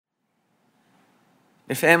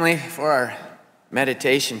Hey family, for our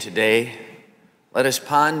meditation today, let us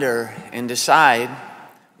ponder and decide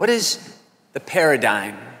what is the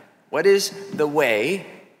paradigm, what is the way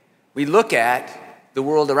we look at the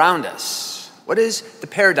world around us? What is the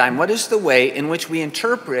paradigm? What is the way in which we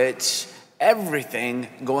interpret everything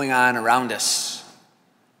going on around us?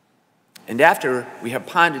 And after we have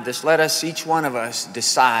pondered this, let us, each one of us,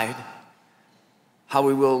 decide how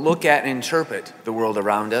we will look at and interpret the world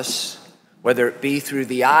around us, whether it be through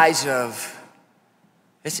the eyes of,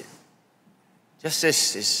 this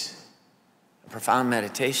is a profound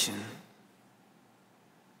meditation.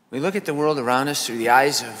 We look at the world around us through the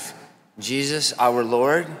eyes of Jesus, our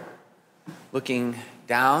Lord, looking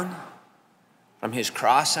down from his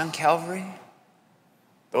cross on Calvary,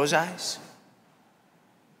 those eyes?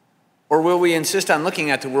 Or will we insist on looking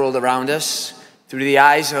at the world around us through the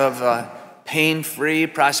eyes of a pain-free,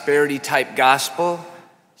 prosperity-type gospel?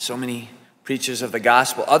 So many preachers of the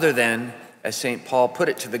gospel, other than, as St. Paul put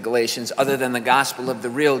it to the Galatians, other than the gospel of the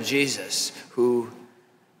real Jesus, who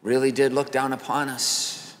really did look down upon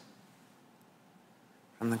us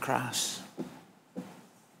from the cross.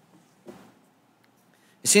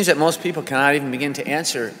 It seems that most people cannot even begin to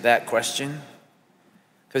answer that question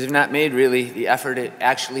because they've not made really the effort it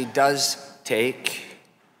actually does take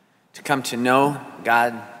to come to know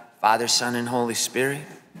God, Father, Son, and Holy Spirit.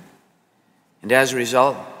 And as a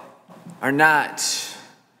result, are not,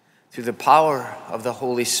 through the power of the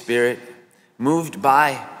Holy Spirit, moved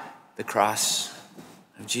by the cross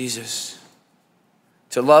of Jesus.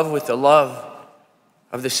 To love with the love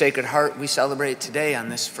of the Sacred Heart we celebrate today on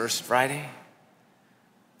this First Friday.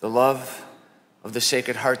 The love of the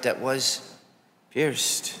Sacred Heart that was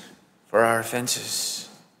pierced for our offenses.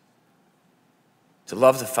 To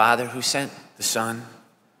love the Father who sent the Son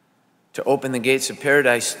to open the gates of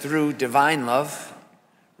paradise through divine love,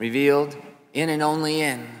 revealed in and only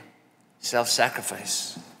in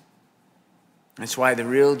self-sacrifice. That's why the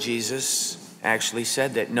real Jesus actually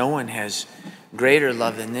said that no one has greater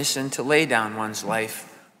love than this than to lay down one's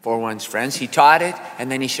life for one's friends. He taught it,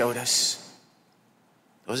 and then he showed us.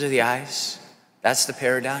 Those are the eyes. That's the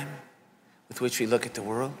paradigm with which we look at the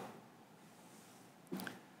world.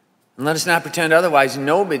 And let us not pretend otherwise.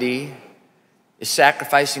 Nobody is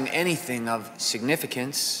sacrificing anything of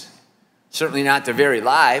significance, certainly not their very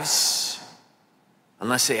lives,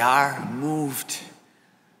 unless they are moved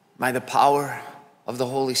by the power of the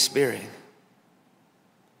Holy Spirit.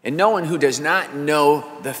 And no one who does not know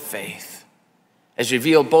the faith, as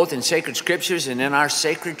revealed both in sacred scriptures and in our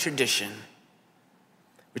sacred tradition,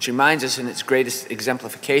 which reminds us in its greatest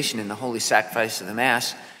exemplification in the holy sacrifice of the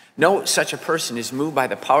Mass, no such a person is moved by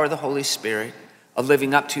the power of the Holy Spirit of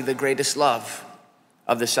living up to the greatest love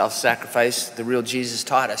of the self-sacrifice the real Jesus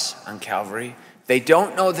taught us on Calvary. They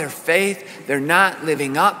don't know their faith. They're not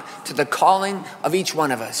living up to the calling of each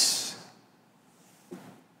one of us.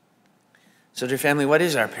 So, dear family, what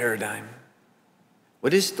is our paradigm?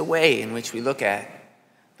 What is the way in which we look at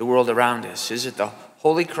the world around us? Is it the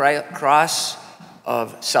holy cross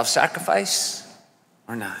of self-sacrifice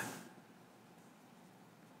or not?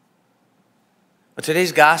 But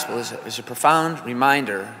today's gospel is a profound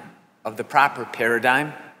reminder of the proper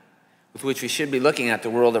paradigm with which we should be looking at the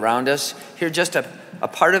world around us. Hear just a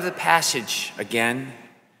part of the passage again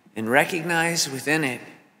and recognize within it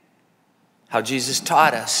how Jesus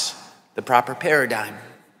taught us the proper paradigm.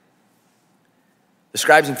 The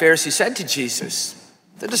scribes and Pharisees said to Jesus,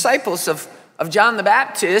 the disciples of John the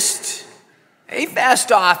Baptist, they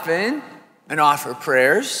fast often and offer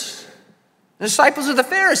prayers. The disciples of the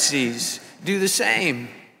Pharisees do the same,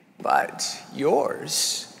 but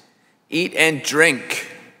yours eat and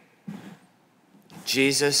drink.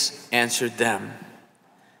 Jesus answered them,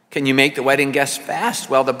 can you make the wedding guests fast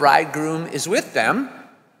while the bridegroom is with them?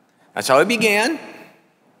 That's how it began.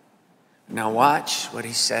 Now watch what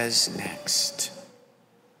he says next.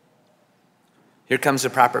 Here comes the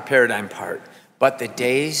proper paradigm part. But the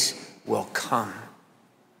days will come.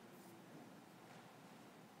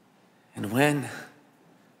 And when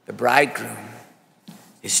the bridegroom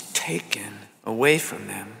is taken away from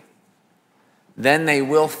them, then they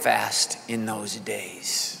will fast in those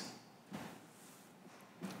days.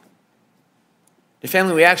 The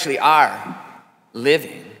family, we actually are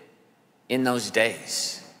living in those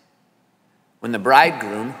days when the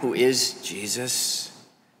bridegroom, who is Jesus,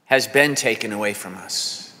 has been taken away from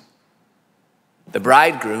us. The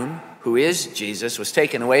bridegroom, who is Jesus, was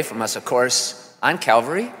taken away from us, of course, on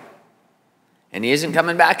Calvary, and he isn't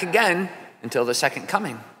coming back again until the second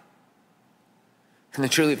coming. And the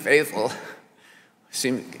truly faithful,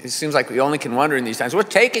 it seems like we only can wonder in these times,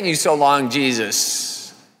 what's taking you so long,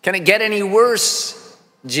 Jesus? Can it get any worse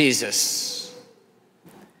Jesus.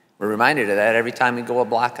 We're reminded of that every time we go a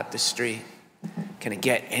block up the street. Can it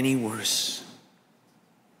get any worse?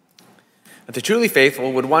 But the truly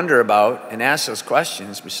faithful would wonder about and ask those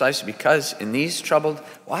questions precisely because in these troubled,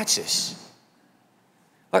 watch this.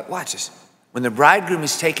 Watch this. When the bridegroom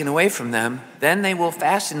is taken away from them, then they will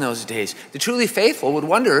fast in those days. The truly faithful would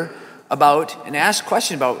wonder about and ask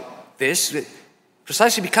questions about this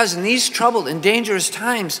precisely because in these troubled and dangerous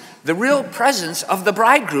times, the real presence of the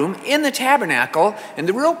bridegroom in the tabernacle and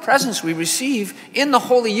the real presence we receive in the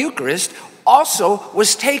Holy Eucharist also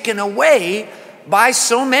was taken away by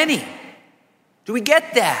so many. Do we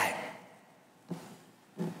get that?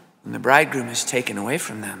 When the bridegroom is taken away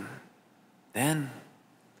from them, then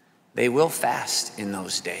they will fast in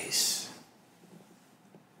those days.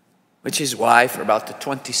 Which is why, for about the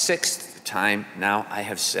 26th time now, I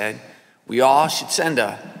have said, we all should send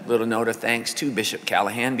a little note of thanks to Bishop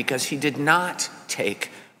Callahan because he did not take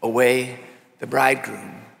away the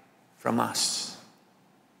bridegroom from us,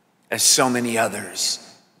 as so many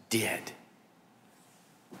others did.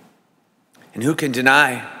 And who can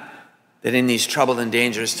deny that in these troubled and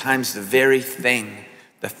dangerous times, the very thing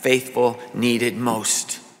the faithful needed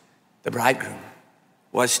most, the bridegroom,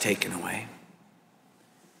 was taken away?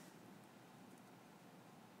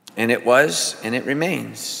 And it was, and it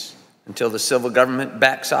remains, until the civil government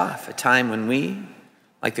backs off, a time when we,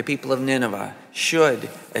 like the people of Nineveh, should,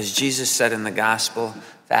 as Jesus said in the gospel,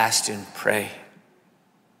 fast and pray.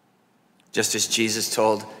 Just as Jesus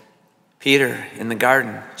told Peter in the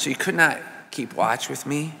garden, so you could not keep watch with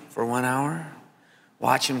me for 1 hour?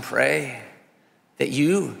 Watch and pray that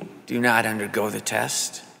you do not undergo the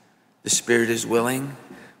test. The spirit is willing,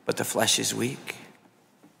 but the flesh is weak.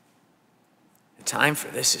 The time for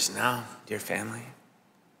this is now, dear family.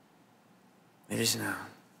 It is now.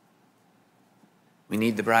 We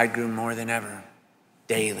need the bridegroom more than ever,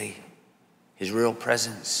 daily. His real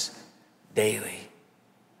presence, daily.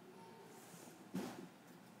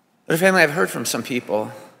 But family, I've heard from some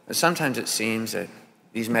people that sometimes it seems that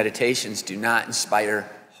these meditations do not inspire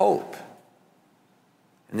hope.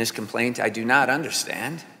 And this complaint I do not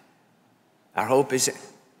understand. Our hope is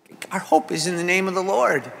in the name of the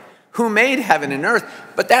Lord, who made heaven and earth.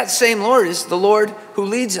 But that same Lord is the Lord who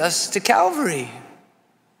leads us to Calvary.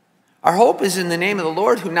 Our hope is in the name of the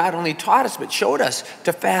Lord, who not only taught us, but showed us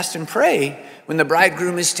to fast and pray when the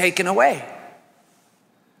bridegroom is taken away.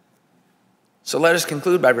 So let us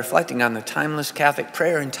conclude by reflecting on the timeless Catholic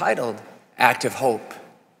prayer entitled Act of Hope.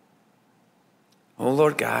 O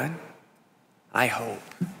Lord God, I hope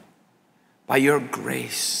by your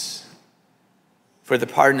grace for the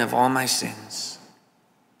pardon of all my sins,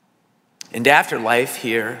 and after life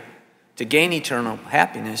here to gain eternal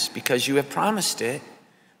happiness because you have promised it,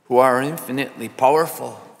 who are infinitely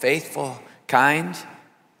powerful, faithful, kind,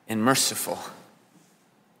 and merciful.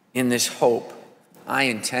 In this hope, I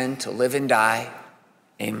intend to live and die.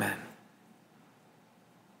 Amen.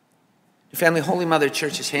 The family, Holy Mother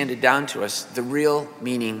Church has handed down to us the real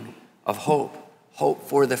meaning of hope. Hope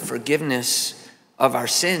for the forgiveness of our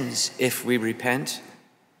sins if we repent.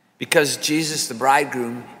 Because Jesus, the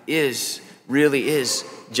bridegroom, really is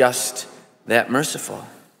just that merciful.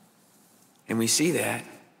 And we see that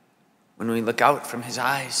when we look out from his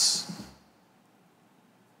eyes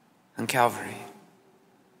on Calvary.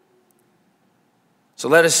 So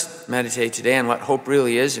let us meditate today on what hope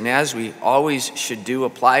really is, and as we always should do,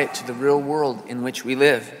 apply it to the real world in which we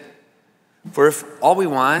live. For if all we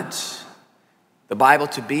want the Bible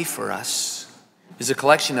to be for us is a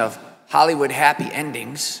collection of Hollywood happy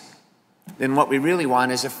endings, then what we really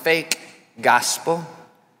want is a fake gospel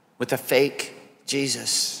with a fake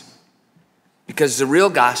Jesus. Because the real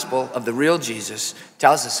gospel of the real Jesus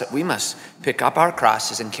tells us that we must pick up our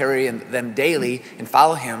crosses and carry them daily and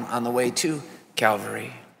follow him on the way to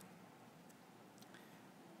Calvary.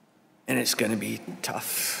 And it's going to be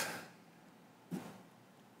tough.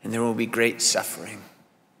 And there will be great suffering.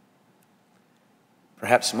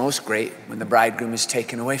 Perhaps most great when the bridegroom is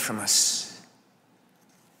taken away from us.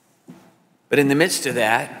 But in the midst of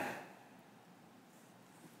that,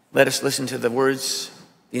 let us listen to the words,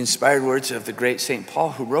 the inspired words of the great St.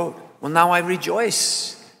 Paul, who wrote, well, now I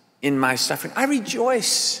rejoice in my suffering. I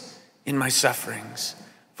rejoice in my sufferings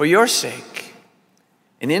for your sake.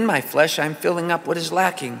 And in my flesh, I'm filling up what is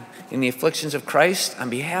lacking in the afflictions of Christ on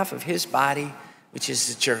behalf of his body, which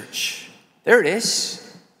is the church. There it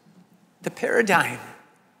is, the paradigm.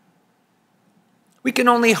 We can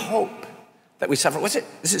only hope that we suffer. Is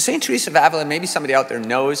it St. Teresa of Avila? Maybe somebody out there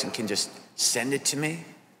knows and can just send it to me.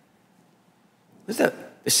 Was the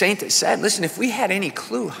saint that said, listen, if we had any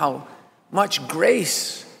clue how much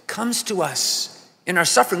grace comes to us in our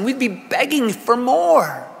suffering, we'd be begging for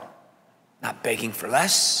more, not begging for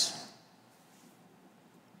less.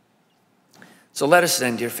 So let us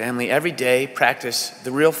then, dear family, every day practice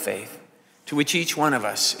the real faith to which each one of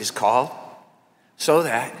us is called, so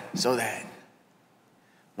that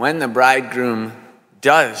when the bridegroom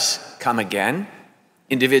does come again,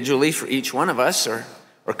 individually for each one of us, or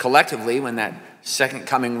collectively when that second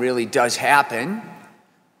coming really does happen,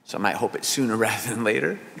 so I might hope it's sooner rather than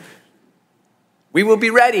later, we will be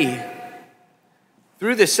ready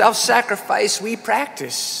through the self-sacrifice we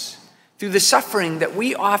practice, through the suffering that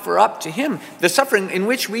we offer up to him, the suffering in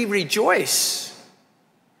which we rejoice,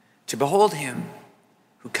 to behold him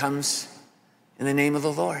who comes in the name of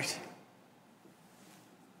the Lord.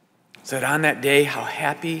 So that on that day, how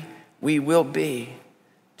happy we will be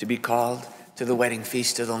to be called to the wedding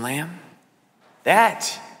feast of the Lamb.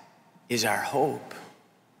 That is our hope,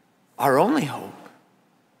 our only hope,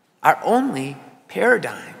 our only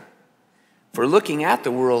paradigm for looking at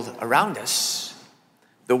the world around us,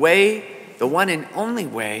 the one and only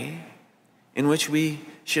way in which we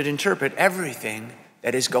should interpret everything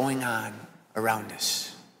that is going on around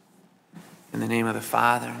us. In the name of the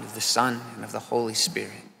Father, and of the Son, and of the Holy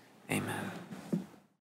Spirit, amen.